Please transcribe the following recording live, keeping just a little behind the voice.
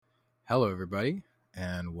Hello, everybody,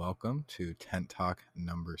 and welcome to Tent Talk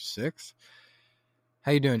number 6.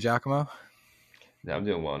 How you doing, Giacomo? I'm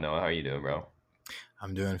doing well, Noah. How are you doing, bro?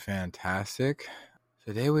 I'm doing fantastic.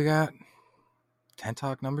 Today we got Tent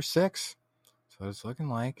Talk number 6. That's what it's looking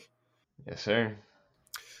like. Yes, sir.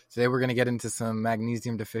 Today we're going to get into some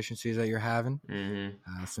magnesium deficiencies that you're having,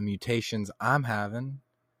 some mutations I'm having,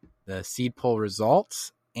 the seed poll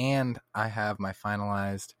results, and I have my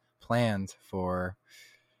finalized plans for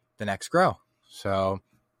the next grow. So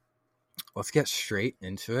let's get straight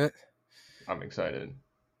into it. I'm excited.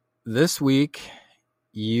 This week,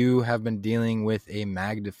 you have been dealing with a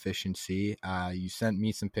mag deficiency. You sent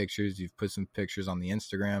me some pictures. You've put some pictures on the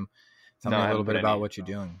Instagram. Tell me a little bit about what you're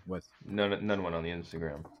dealing with. None went on the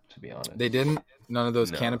Instagram, to be honest. They didn't? None of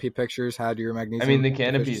those canopy pictures had your magnesium? I mean, the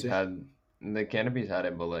canopies had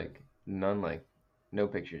it, but no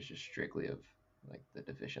pictures, just strictly of the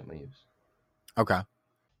deficient leaves. Okay.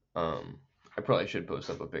 I probably should post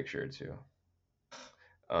up a picture or two.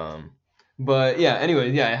 But yeah,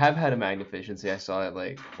 anyways, I have had a mag deficiency. I saw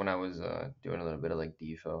it when I was doing a little bit of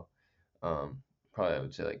defo. Probably I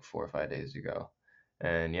would say 4 or 5 days ago.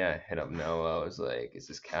 And I hit up Noah. I was like, is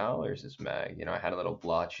this cal or is this mag? I had a little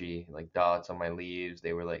blotchy dots on my leaves.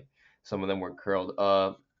 They were some of them were curled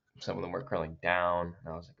up, some of them were curling down.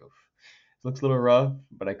 And I was like, oh, it looks a little rough,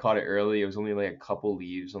 but I caught it early. It was only a couple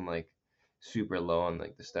leaves on super low on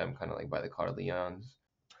the stem, kind of by the cotyledons.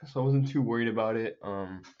 So I wasn't too worried about it.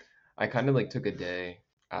 I kind of took a day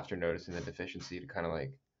after noticing the deficiency to kind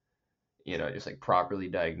of just properly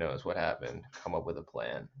diagnose what happened, come up with a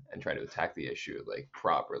plan, and try to attack the issue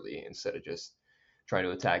properly instead of just trying to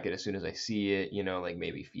attack it as soon as I see it,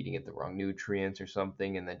 maybe feeding it the wrong nutrients or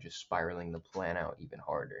something, and then just spiraling the plant out even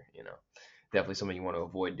harder. Definitely something you want to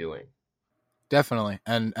avoid doing. Definitely.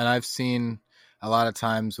 And I've seen a lot of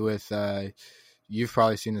times with you've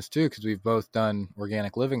probably seen this too, because we've both done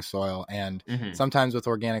organic living soil, and sometimes with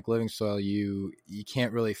organic living soil, you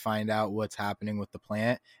can't really find out what's happening with the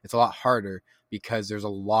plant. It's a lot harder because there's a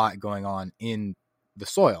lot going on in the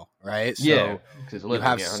soil, right? So you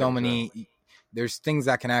have so many, there's things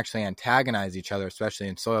that can actually antagonize each other, especially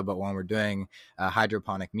in soil. But when we're doing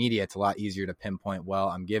hydroponic media, it's a lot easier to pinpoint, well,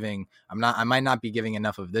 I might not be giving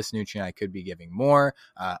enough of this nutrient. I could be giving more.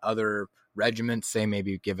 Other regiments say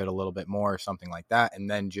maybe give it a little bit more or something like that. And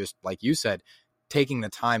then just like you said, taking the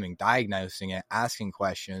time and diagnosing it, asking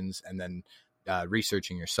questions, and then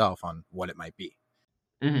researching yourself on what it might be.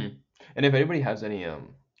 And if anybody has any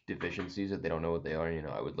deficiencies that they don't know what they are,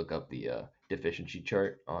 I would look up the deficiency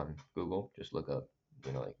chart on Google. Just look up,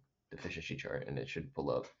 deficiency chart, and it should pull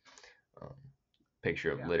up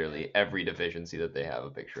picture of literally every deficiency that they have a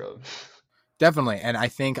picture of. Definitely. And I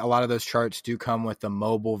think a lot of those charts do come with the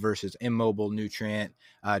mobile versus immobile nutrient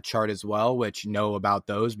chart as well, which know about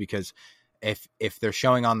those, because if they're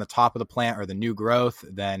showing on the top of the plant or the new growth,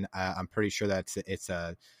 then I'm pretty sure that it's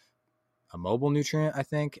a mobile nutrient, I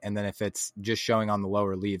think. And then if it's just showing on the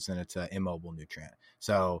lower leaves, then it's an immobile nutrient.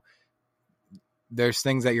 So there's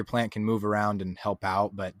things that your plant can move around and help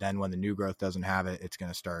out, but then when the new growth doesn't have it, it's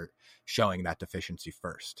going to start showing that deficiency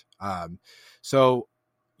first. So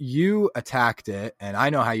you attacked it, and I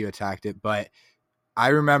know how you attacked it, but I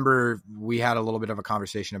remember we had a little bit of a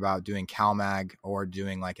conversation about doing CalMag or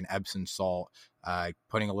doing an Epsom salt,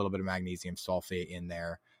 putting a little bit of magnesium sulfate in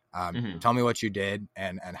there. Tell me what you did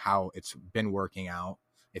and how it's been working out,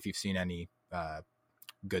 if you've seen any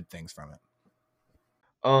good things from it.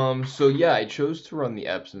 So I chose to run the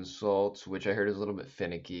Epsom salts, which I heard is a little bit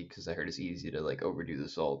finicky because I heard it's easy to overdo the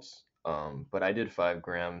salts. But I did 5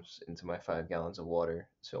 grams into my 5 gallons of water,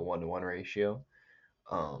 so 1-to-1 ratio.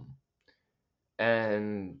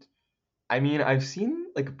 And I mean, I've seen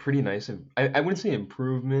a pretty nice, I wouldn't say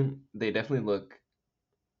improvement. They definitely look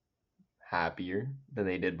happier than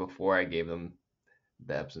they did before I gave them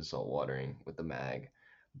the Epsom salt watering with the mag.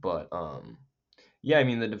 But I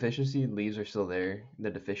mean, the deficiency leaves are still there. The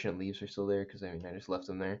deficient leaves are still there because I just left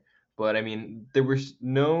them there. But I mean, there was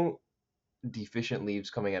no deficient leaves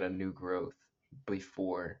coming out of new growth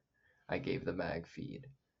before I gave the mag feed.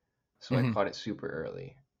 So I caught it super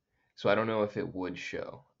early. So I don't know if it would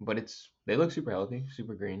show, but they look super healthy,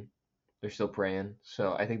 super green. They're still praying.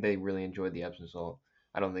 So I think they really enjoyed the Epsom salt.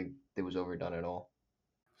 I don't think it was overdone at all.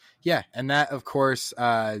 Yeah. And that, of course,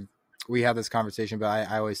 we have this conversation, but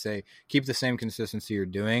I always say, keep the same consistency you're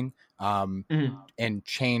doing, and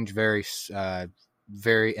change very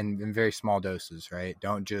in very small doses, right?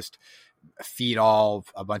 Don't just feed a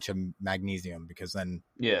bunch of magnesium, because then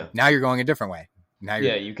now you're going a different way. Now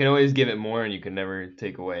you can always give it more and you can never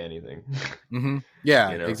take away anything.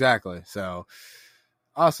 Yeah, exactly. So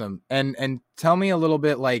Awesome. And tell me a little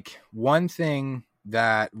bit, like, one thing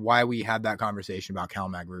that why we had that conversation about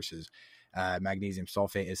CalMag versus magnesium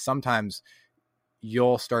sulfate is sometimes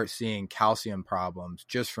you'll start seeing calcium problems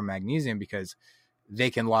just from magnesium because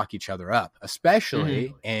they can lock each other up,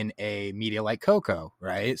 especially in a media like cocoa,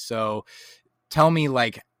 right? So tell me,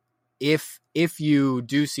 like, if you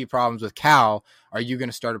do see problems with cal, are you going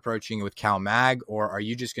to start approaching it with cal mag, or are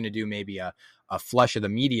you just going to do maybe a flush of the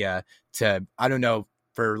media to, I don't know,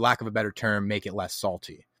 for lack of a better term, make it less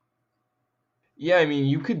salty? Yeah, I mean,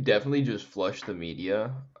 you could definitely just flush the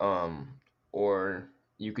media, or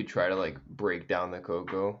you could try to like break down the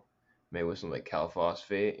cocoa, maybe with some like cal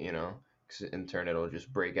phosphate, 'cause in turn it'll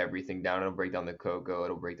just break everything down. It'll break down the cocoa,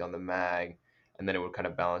 it'll break down the mag, and then it would kind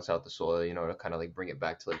of balance out the soil. It'll kind of like bring it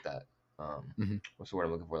back to like that. Mm-hmm. What's the word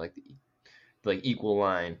I'm looking for? Like the like equal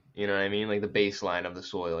line. You know what I mean? Like the baseline of the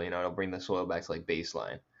soil. It'll bring the soil back to like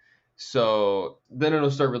baseline. So then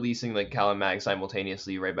it'll start releasing like cal and mag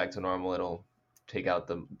simultaneously right back to normal. It'll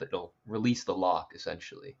release the lock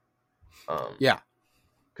essentially. Yeah,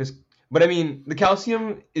 Cause, but I mean, the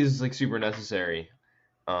calcium is like super necessary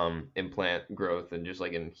in plant growth and just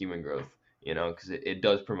like in human growth, because it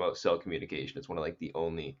does promote cell communication. It's one of like the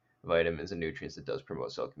only vitamins and nutrients that does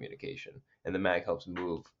promote cell communication, and the mag helps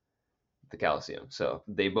move the calcium. So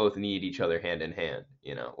they both need each other hand in hand.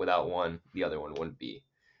 Without one, the other one wouldn't be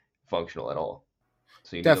functional at all.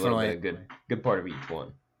 So you need a little bit definitely. of good part of each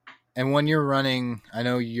one. And when you're running, I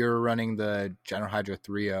know you're running the General Hydro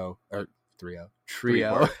 3.0 or 3.0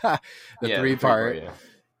 trio, the Yeah, three part. yeah.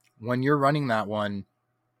 When you're running that one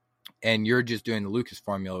and you're just doing the Lucas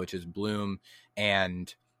formula, which is Bloom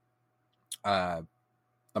and the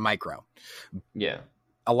micro. Yeah.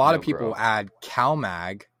 A lot No of people grow. add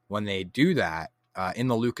CalMag when they do that in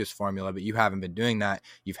the Lucas formula, but you haven't been doing that.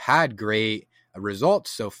 You've had great results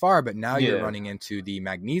so far, but now you're running into the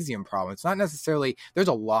magnesium problem. It's not necessarily, there's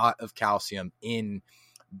a lot of calcium in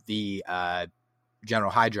the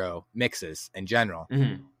General Hydro mixes in general,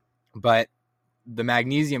 but the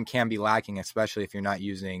magnesium can be lacking, especially if you're not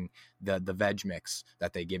using the veg mix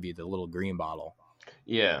that they give you, the little green bottle.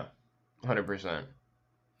 Yeah, 100%.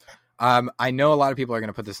 I know a lot of people are going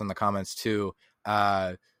to put this in the comments too.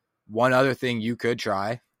 One other thing you could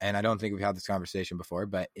try, and I don't think we've had this conversation before,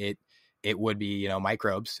 but it would be,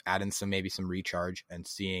 microbes, add in maybe some recharge and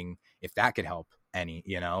seeing if that could help any,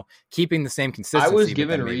 keeping the same consistency. I was but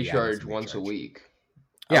given then maybe adding recharge some once a recharge. week.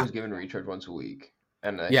 Yeah. I was given recharge once a week,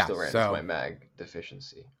 and I Yeah, still ran into my mag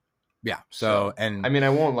deficiency. Yeah. So, and I mean, I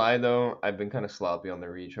won't lie though. I've been kind of sloppy on the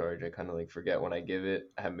recharge. I kind of like forget when I give it.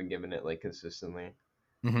 I haven't been giving it like consistently.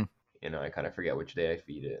 I kind of forget which day I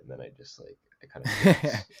feed it, and then I just like I kind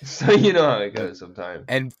of so you know how it goes sometimes.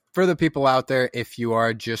 And for the people out there, if you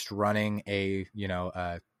are just running a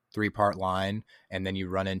a 3-part line and then you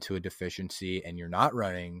run into a deficiency and you're not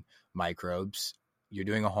running microbes, you're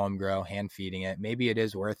doing a home grow, hand feeding it, maybe it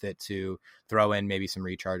is worth it to throw in maybe some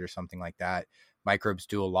recharge or something like that. Microbes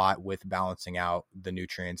do a lot with balancing out the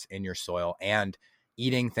nutrients in your soil and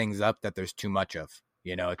eating things up that there's too much of.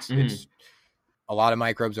 It's a lot of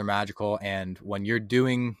microbes are magical, and when you're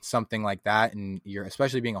doing something like that, and you're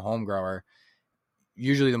especially being a home grower,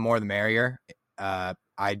 usually the more the merrier.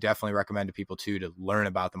 I definitely recommend to people too to learn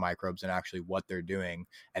about the microbes and actually what they're doing,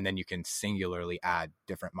 and then you can singularly add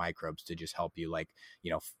different microbes to just help you. Like,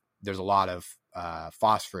 there's a lot of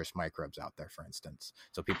phosphorus microbes out there, for instance.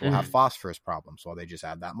 So people have phosphorus problems, well, they just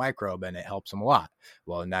add that microbe and it helps them a lot.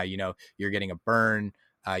 Well, now you're getting a burn.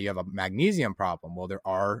 You have a magnesium problem. Well, there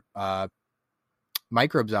are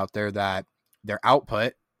microbes out there that their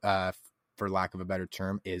output, for lack of a better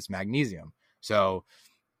term, is magnesium. So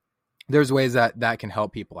there's ways that can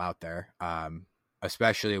help people out there,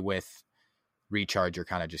 especially with recharge. You're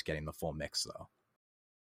kind of just getting the full mix, though.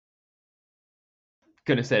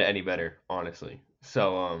 Couldn't have said it any better, honestly.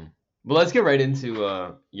 So, but let's get right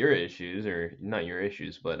into your issues, or not your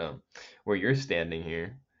issues, but where you're standing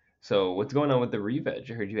here. So, what's going on with the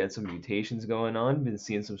Reveg? I heard you had some mutations going on. Been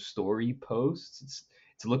seeing some story posts.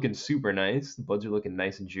 It's looking super nice. The buds are looking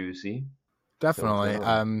nice and juicy.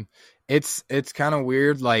 Definitely. It's kind of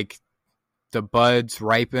weird. Like, the buds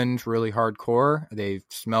ripened really hardcore. They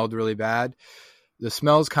smelled really bad. The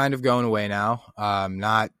smell's kind of going away now.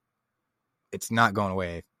 It's not going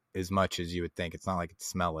away as much as you would think. It's not like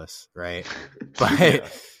it's smellless, right?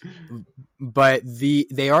 But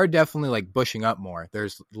they are definitely like bushing up more.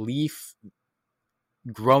 There's leaf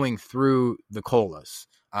growing through the colas,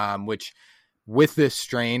 which with this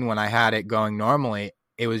strain, when I had it going normally,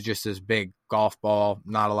 it was just this big golf ball,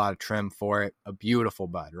 not a lot of trim for it, a beautiful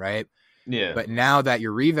bud, right? Yeah. But now that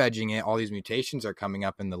you're revegging it, all these mutations are coming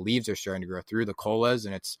up and the leaves are starting to grow through the colas,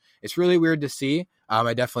 and it's really weird to see.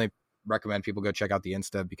 I definitely recommend people go check out the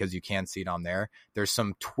Insta because you can see it on there. There's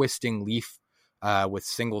some twisting leaf with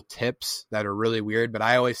single tips that are really weird, but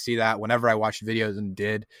I always see that whenever I watched videos and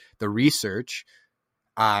did the research,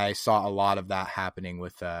 I saw a lot of that happening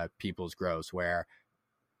with people's grows where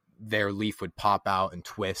their leaf would pop out and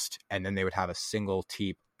twist, and then they would have a single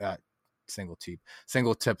tip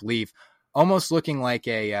leaf, almost looking like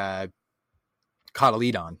a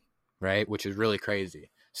cotyledon, right? Which is really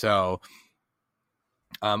crazy. So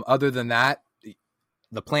other than that,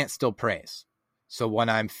 the plant still preys. So when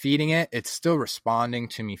I'm feeding it, it's still responding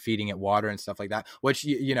to me feeding it water and stuff like that, which,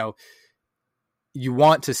 you know, you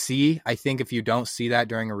want to see. I think if you don't see that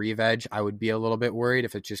during a re-veg, I would be a little bit worried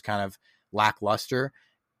if it's just kind of lackluster.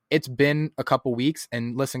 It's been a couple weeks,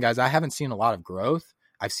 and listen, guys, I haven't seen a lot of growth.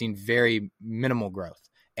 I've seen very minimal growth,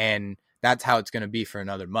 and that's how it's going to be for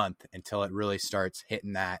another month until it really starts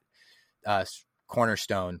hitting that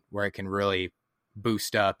cornerstone where it can really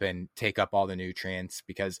boost up and take up all the nutrients,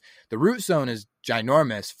 because the root zone is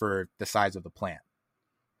ginormous for the size of the plant.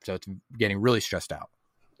 So it's getting really stressed out.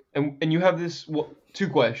 And you have this, well, 2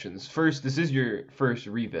 questions. First, this is your first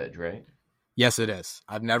re-veg, right? Yes, it is.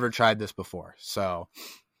 I've never tried this before. So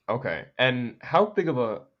okay. And how big of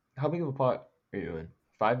a pot are you in?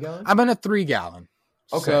 5 gallon? I'm in a 3 gallon.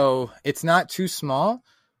 Okay. So it's not too small,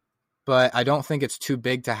 but I don't think it's too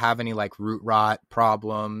big to have any like root rot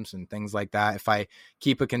problems and things like that. If I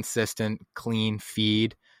keep a consistent, clean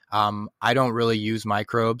feed, I don't really use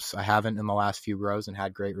microbes. I haven't in the last few grows and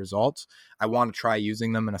had great results. I want to try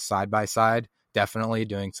using them in a side-by-side, definitely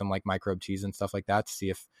doing some like microbe teas and stuff like that to see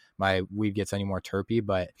if my weed gets any more terpy,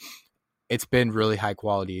 but it's been really high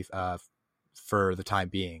quality for the time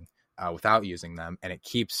being without using them. And it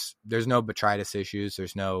keeps, there's no botrytis issues.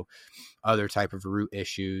 There's no other type of root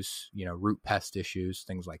issues, you know, root pest issues,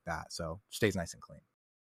 things like that. So it stays nice and clean.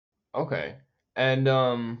 Okay. And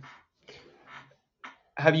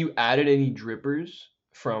have you added any drippers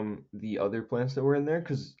from the other plants that were in there?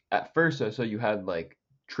 Because at first I saw you had like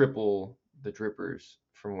triple the drippers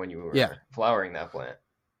from when you were flowering that plant.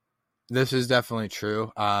 This is definitely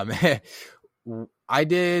true.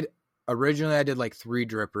 Originally I did like 3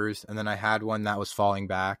 drippers, and then I had one that was falling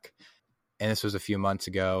back, and this was a few months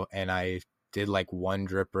ago, and I did like 1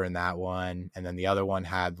 dripper in that one, and then the other one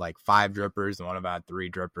had like 5 drippers, and one of them had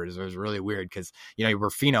 3 drippers. It was really weird because, you know, we're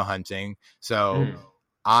pheno hunting, so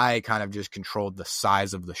I kind of just controlled the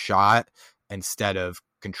size of the shot instead of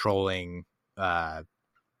controlling the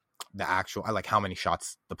actual, like how many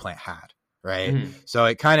shots the plant had. Right. So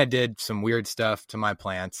it kind of did some weird stuff to my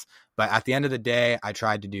plants. But at the end of the day, I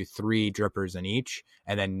tried to do 3 drippers in each.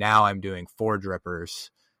 And then now I'm doing 4 drippers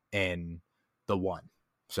in the one.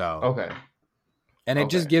 So, okay. And it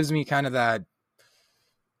just gives me kind of that,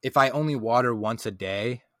 if I only water once a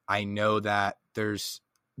day, I know that there's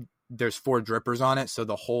 4 drippers on it. So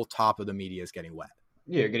the whole top of the media is getting wet.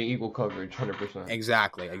 Yeah, getting equal coverage, 100%.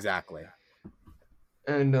 Exactly.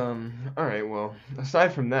 And, all right, well,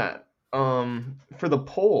 aside from that, for the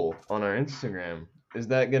poll on our Instagram, is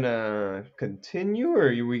that gonna continue, or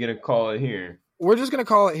are we gonna call it here? We're just gonna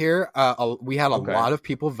call it here. We had a lot of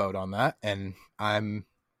people vote on that, and I'm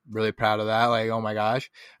really proud of that. Like, oh my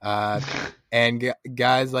gosh! And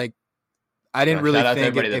guys, like, I didn't really shout think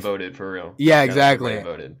out to everybody that voted, for real. Yeah, exactly.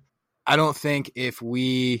 Voted. I don't think if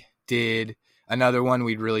we did another one,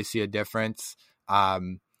 we'd really see a difference.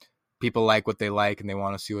 People like what they like, and they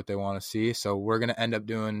want to see what they want to see. So we're going to end up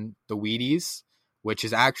doing the Wheaties, which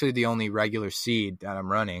is actually the only regular seed that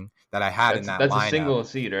I'm running that I had in that lineup. That's a single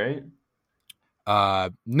seed,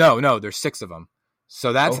 right? No, there's 6 of them.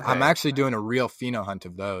 So I'm actually doing a real pheno hunt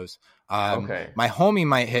of those. My homie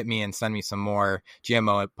might hit me and send me some more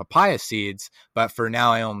GMO papaya seeds, but for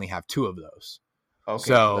now I only have 2 of those. Okay,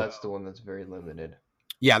 so that's the one that's very limited.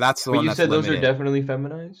 Yeah, that's the one that's limited. But you said those are definitely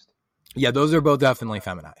feminized? Yeah, those are both definitely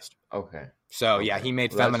feminized. Okay. So yeah, he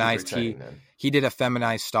made feminized. He did a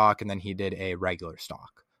feminized stock, and then he did a regular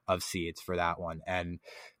stock of seeds for that one. And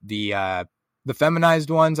the feminized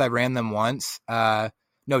ones, I ran them once. No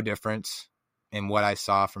difference in what I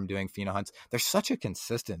saw from doing pheno hunts. They're such a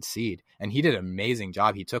consistent seed, and he did an amazing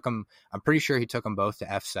job. He took them. I'm pretty sure he took them both to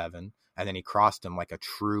F7, and then he crossed them like a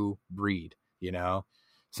true breed. You know,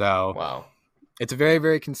 so wow, it's very,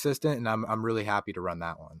 very consistent, and I'm really happy to run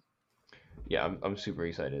that one. Yeah, I'm super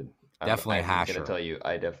excited. Definitely a hasher. I'm going to tell you,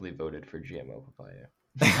 I definitely voted for GMO papaya.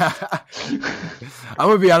 I'm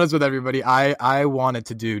going to be honest with everybody. I wanted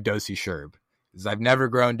to do Dosey Sherb Because I've never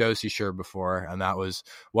grown Dosi sherb before, and that was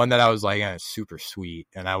one that I was like, it's super sweet,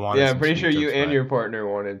 and I wanted Yeah, I'm some pretty sweet sure you terps, and but your partner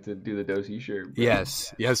wanted to do the Dosi shirt, bro.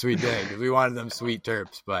 yes, we did, because we wanted them sweet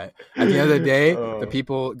terps. But at the end of the day, the Oh,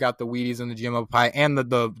 people got the Wheaties and the GMO pie, and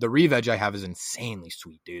the Reveg I have is insanely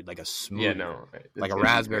sweet, dude, like a yeah, smoothie, no, like it's a gonna be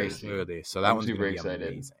raspberry crazy. smoothie. So that I'm one's gonna super be excited.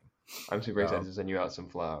 amazing. I'm super excited So to send you out some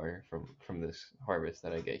flour from this harvest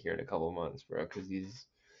that I get here in a couple of months, bro. Because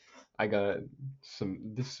I got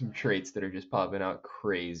some traits that are just popping out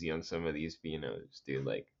crazy on some of these phenos, dude.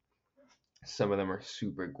 Like some of them are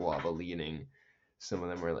super guava leaning, some of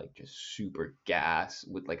them are like just super gas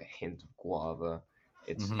with like a hint of guava.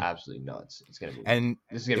 It's mhm. absolutely nuts. And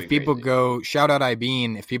This is gonna if be people crazy. go shout out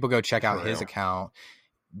Ibeen, if people go check out For his real. account,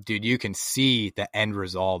 dude, you can see the end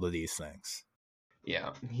result of these things.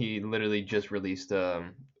 Yeah, he literally just released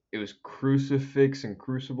it was Crucifix and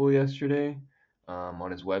Crucible yesterday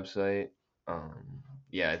on his website.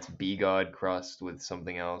 Yeah, it's Bee God crossed with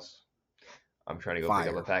something else. I'm trying to go pick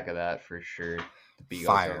up a Fire. pack of that for sure. The Bee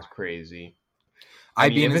God sounds Fire. crazy. I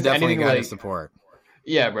mean, Ibeen if is it's definitely a anything guy to like support.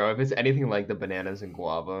 yeah, bro, if it's anything like the bananas and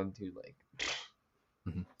guava, dude, like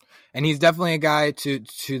Mhm. And he's definitely a guy to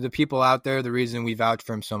the people out there. The reason we vouch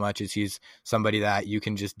for him so much is he's somebody that you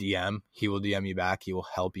can just DM. He will DM you back. He will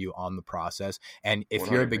help you on the process. And if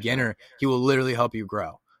you're a 100%. beginner, he will literally help you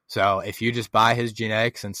grow. So if you just buy his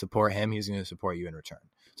genetics and support him, he's going to support you in return.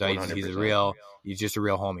 So $100%. he's just a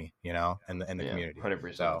real homie, in the Yeah, community.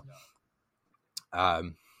 100%. So,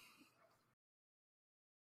 um,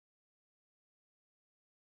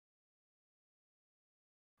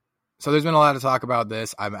 so there's been a lot of talk about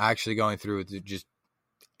this. I'm actually going through just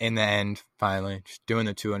in the end, finally, just doing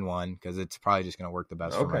the 2-in-1 because it's probably just going to work the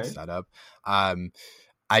best for my Okay. setup.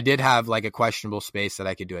 I did have like a questionable space that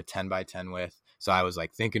I could do a 10x10 with. So I was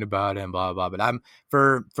like thinking about it and blah, blah, but I'm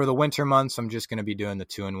for the winter months, I'm just going to be doing the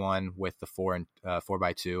 2-in-1 with the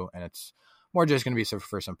 4x2. And it's more just going to be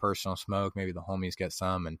for some personal smoke. Maybe the homies get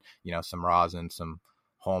some and, some rosin, some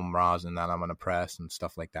home rosin that I'm going to press and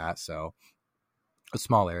stuff like that. So a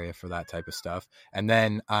small area for that type of stuff. And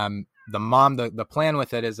then the plan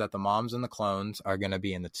with it is that the moms and the clones are going to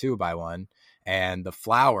be in the 2x1 and the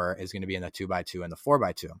flower is going to be in the 2x2 and the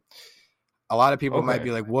 4x2. A lot of people might Okay.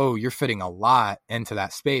 be like, whoa, you're fitting a lot into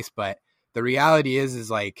that space. But the reality is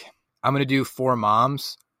like, I'm going to do 4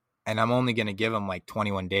 moms and I'm only going to give them like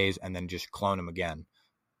 21 days and then just clone them again.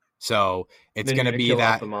 So it's Then you're going to gonna be kill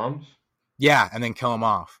off that. the moms? Yeah, and then kill them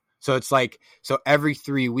off. So it's like, so every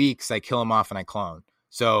 3 weeks I kill them off and I clone.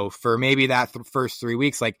 So for maybe that first 3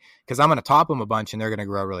 weeks, like, because I'm going to top them a bunch and they're going to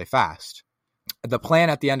grow really fast. The plan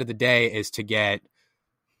at the end of the day is to get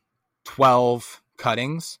 12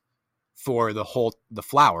 cuttings for the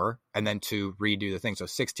flower and then to redo the thing. So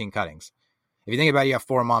 16 cuttings. If you think about it, you have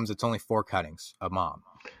 4 moms, it's only 4 cuttings a mom.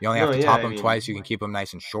 You only have No, to yeah, top I them mean, twice. You can keep them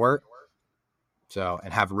nice and short. So,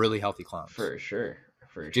 and have really healthy clones. for sure,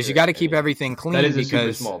 for Just you sure. got to I keep mean, everything that clean is a super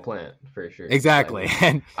because small plant for sure. I exactly. mean,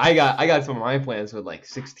 And I got some of my plants with like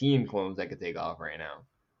 16 clones I could take off right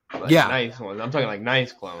now, like yeah, nice ones. I'm talking like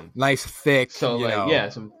nice clones. nice thick, So like yeah,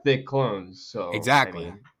 some thick clones. So I exactly.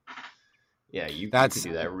 mean, yeah, you could That's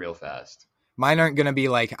do that real fast. mine aren't going to be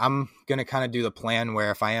like, I'm going to kind of do the plan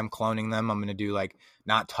where if I am cloning them, I'm going to do like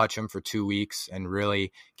not touch them for 2 weeks and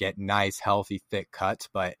really get nice, healthy, thick cuts.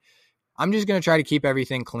 But I'm just going to try to keep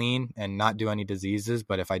everything clean and not do any diseases.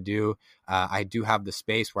 But if I do have the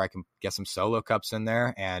space where I can get some solo cups in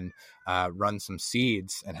there and run some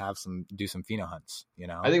seeds and do some pheno hunts,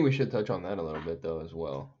 I think we should touch on that a little bit though as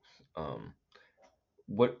well. Um,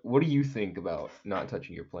 what do you think about not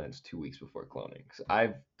touching your plants 2 weeks before cloning? 'Cause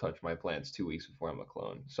I've touched my plants 2 weeks before I'm a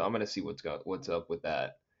clone, so I'm gonna see what's up with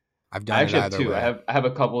that. I've I done it actually have either two. way. I have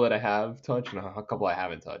a couple that I have touched and a couple I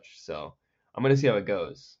haven't touched. So I'm gonna see how it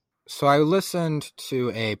goes. So I listened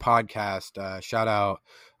to a podcast, shout out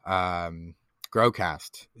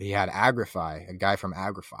Growcast. He had Agrify, a guy from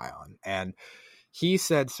Agrify on, and he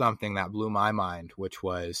said something that blew my mind, which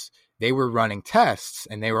was they were running tests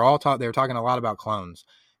and they were talking a lot about clones,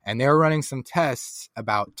 and they were running some tests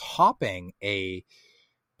about topping a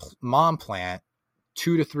mom plant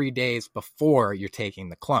 2 to 3 days before you're taking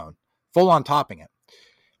the clone, full on topping it.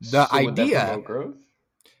 The So would that idea, promote growth?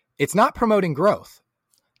 it's not promoting growth.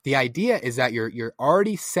 The idea is that you're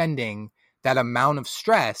already sending that amount of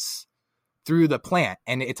stress through the plant,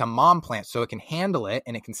 and it's a mom plant, so it can handle it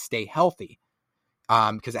and it can stay healthy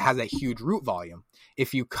because it has that huge root volume.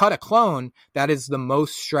 If you cut a clone, that is the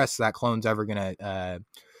most stress that clone's ever going to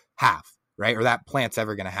have, right? Or that plant's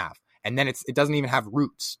ever going to have. And then it doesn't even have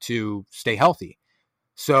roots to stay healthy.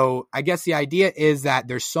 So I guess the idea is that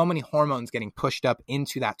there's so many hormones getting pushed up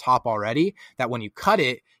into that top already that when you cut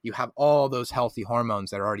it, you have all those healthy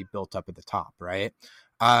hormones that are already built up at the top, right?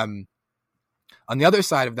 On the other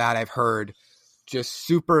side of that, I've heard just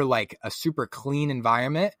super like a super clean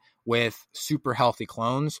environment with super healthy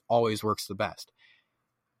clones always works the best.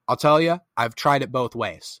 I'll tell you, I've tried it both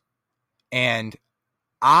ways. And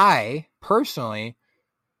I personally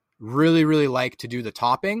really, really like to do the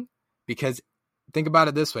topping because think about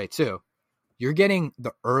it this way too. You're getting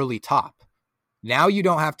the early top. Now you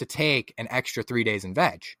don't have to take an extra 3 days in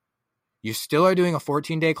veg. You still are doing a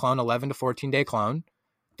 14-day clone, 11 to 14-day clone.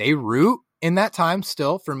 They root in that time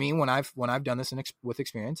still for me when I've done this with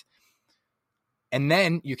experience. And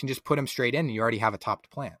then you can just put them straight in and you already have a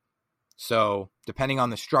topped plant. So depending on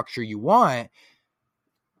the structure you want,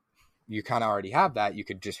 you kind of already have that. You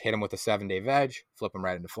could just hit them with a 7-day veg, flip them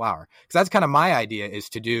right into flower. Because that's kind of my idea is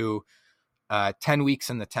to do 10 weeks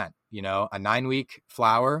in the tent, a 9-week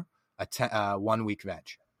flower, a 1 week veg.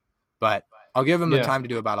 But I'll give them the time to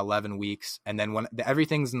do about 11 weeks. And then when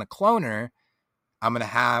everything's in the cloner, I'm going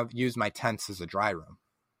to use my tents as a dry room.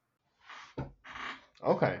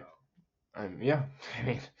 Okay. Yeah. I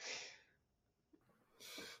mean,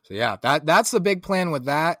 so yeah, that's the big plan with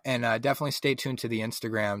that. And definitely stay tuned to the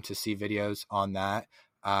Instagram to see videos on that.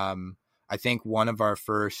 I think one of our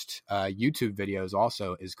first YouTube videos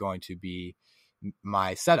also is going to be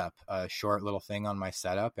my setup, a short little thing on my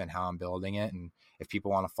setup and how I'm building it. And if people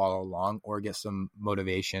want to follow along or get some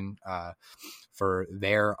motivation for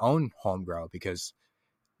their own home grow, because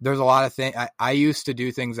there's a lot of things. I used to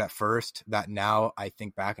do things at first that now I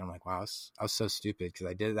think back and I'm like, wow, I was so stupid because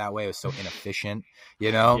I did it that way. It was so inefficient,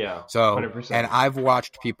 Yeah, So, 100%. And I've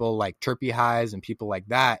watched people like Terpy Highs and people like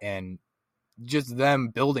that, and just them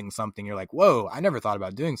building something. You're like, whoa, I never thought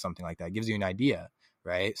about doing something like that. It gives you an idea,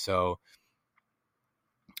 right? So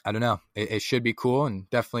I don't know. It should be cool, and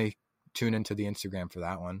definitely tune into the Instagram for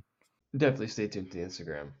that one. Definitely stay tuned to the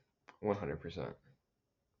Instagram, 100%.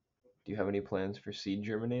 Do you have any plans for seed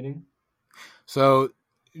germinating? So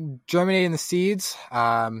germinating the seeds,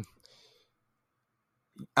 I'm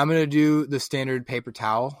going to do the standard paper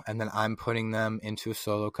towel, and then I'm putting them into a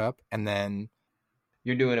solo cup, and then...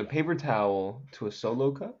 You're doing a paper towel to a solo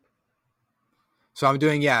cup? So I'm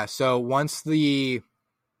doing, so once it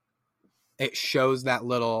shows that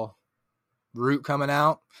little root coming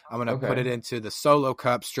out, I'm going to put it into the solo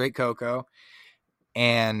cup, straight cocoa.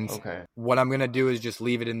 And what I'm going to do is just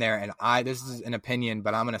leave it in there. And this is an opinion,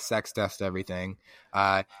 but I'm going to sex test everything.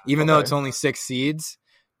 Even though it's only 6 seeds,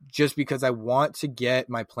 just because I want to get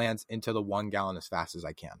my plants into the 1 gallon as fast as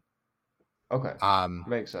I can. Okay.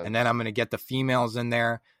 Makes sense. And then I'm going to get the females in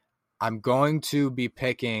there. I'm going to be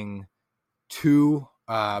picking 2,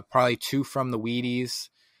 probably 2 from the Wheaties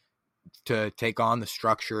to take on the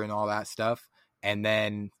structure and all that stuff. And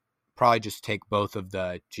then probably just take both of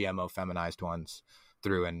the GMO feminized ones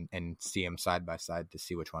through and see them side by side to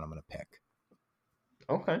see which one I'm going to pick.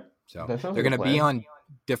 Okay. So they're going to be on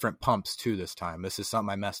different pumps too this time. This is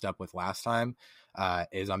something I messed up with last time,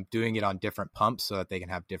 is I'm doing it on different pumps so that they can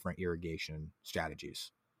have different irrigation strategies.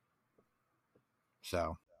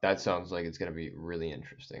 So that sounds like it's going to be really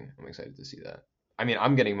interesting. I'm excited to see that. I mean,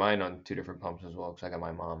 I'm getting mine on 2 different pumps as well because I got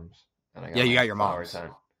my mom's. And I got you got your mom's.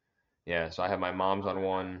 Yeah, so I have my mom's on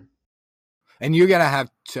one. And you're going to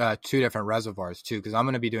have 2 different reservoirs too, because I'm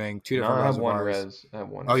going to be doing 2 different reservoirs. I have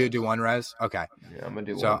one res. You do one res? Okay. Yeah, I'm going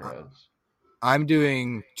to do one res. I'm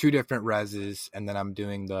doing 2 different reses, and then I'm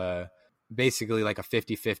doing basically like a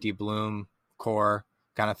 50-50 bloom core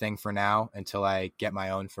kind of thing for now until I get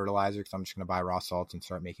my own fertilizer, because I'm just going to buy raw salts and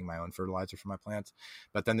start making my own fertilizer for my plants.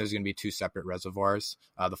 But then there's going to be 2 separate reservoirs.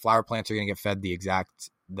 The flower plants are going to get fed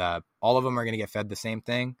all of them are going to get fed the same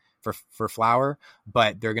thing for flower,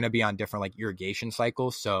 but they're going to be on different like irrigation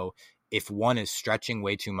cycles. So if one is stretching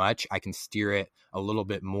way too much, I can steer it a little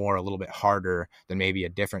bit more, a little bit harder than maybe a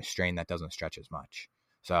different strain that doesn't stretch as much.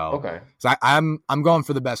 So I'm going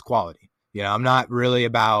for the best quality. I'm not really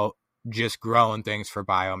about just growing things for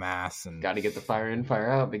biomass, and got to get the fire in, fire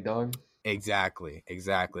out, big dog. Exactly.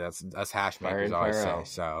 That's hash makers always say. Out.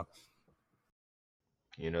 So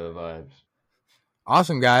the vibes.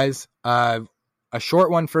 Awesome, guys. A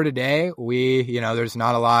short one for today. There's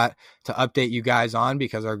not a lot to update you guys on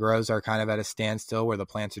because our grows are kind of at a standstill where the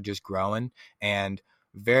plants are just growing, and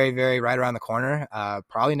very, very right around the corner.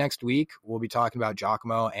 Probably next week, we'll be talking about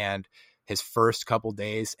Giacomo and his first couple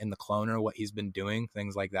days in the cloner, what he's been doing,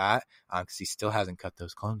 things like that, because he still hasn't cut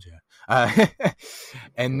those clones yet.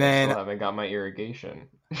 And then I still haven't got my irrigation.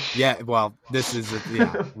 Yeah, well, this is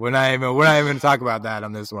we're not even going to talk about that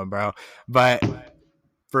on this one, bro. But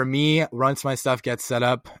for me, once my stuff gets set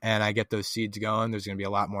up and I get those seeds going, there's going to be a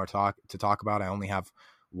lot more to talk about. I only have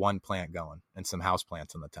one plant going and some house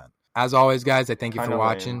plants in the tent. As always, guys, I thank you Kind for of lame,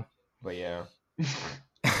 watching. but yeah.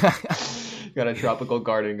 Got a tropical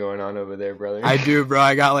garden going on over there, brother. I do, bro.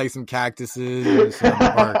 I got like some cactuses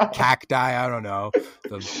or cacti. I don't know.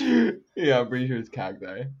 Yeah, I'm pretty sure it's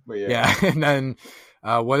cacti. But yeah. Yeah. And then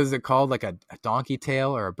what is it called? Like a donkey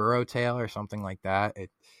tail or a burro tail or something like that.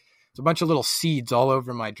 It's a bunch of little seeds all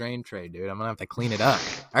over my drain tray, dude. I'm going to have to clean it up.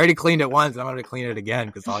 I already cleaned it once. I'm going to clean it again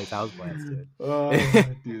because all these houseplants,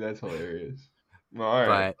 dude. Dude, that's hilarious. Well, all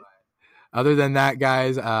right. But other than that,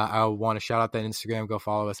 guys, I want to shout out that Instagram. Go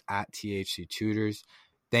follow us at THC Tutors.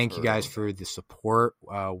 Thank you guys for the support.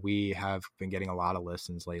 We have been getting a lot of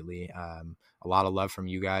listens lately. A lot of love from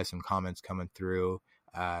you guys, some comments coming through.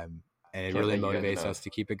 And it really motivates us to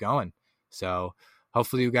keep it going. So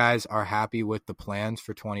hopefully you guys are happy with the plans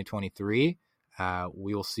for 2023.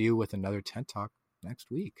 We will see you with another Tent Talk next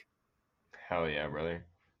week. Hell yeah, brother.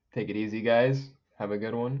 Take it easy, guys. Have a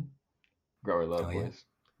good one. Grow our love, boys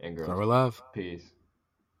and girls. Grow our love. Peace.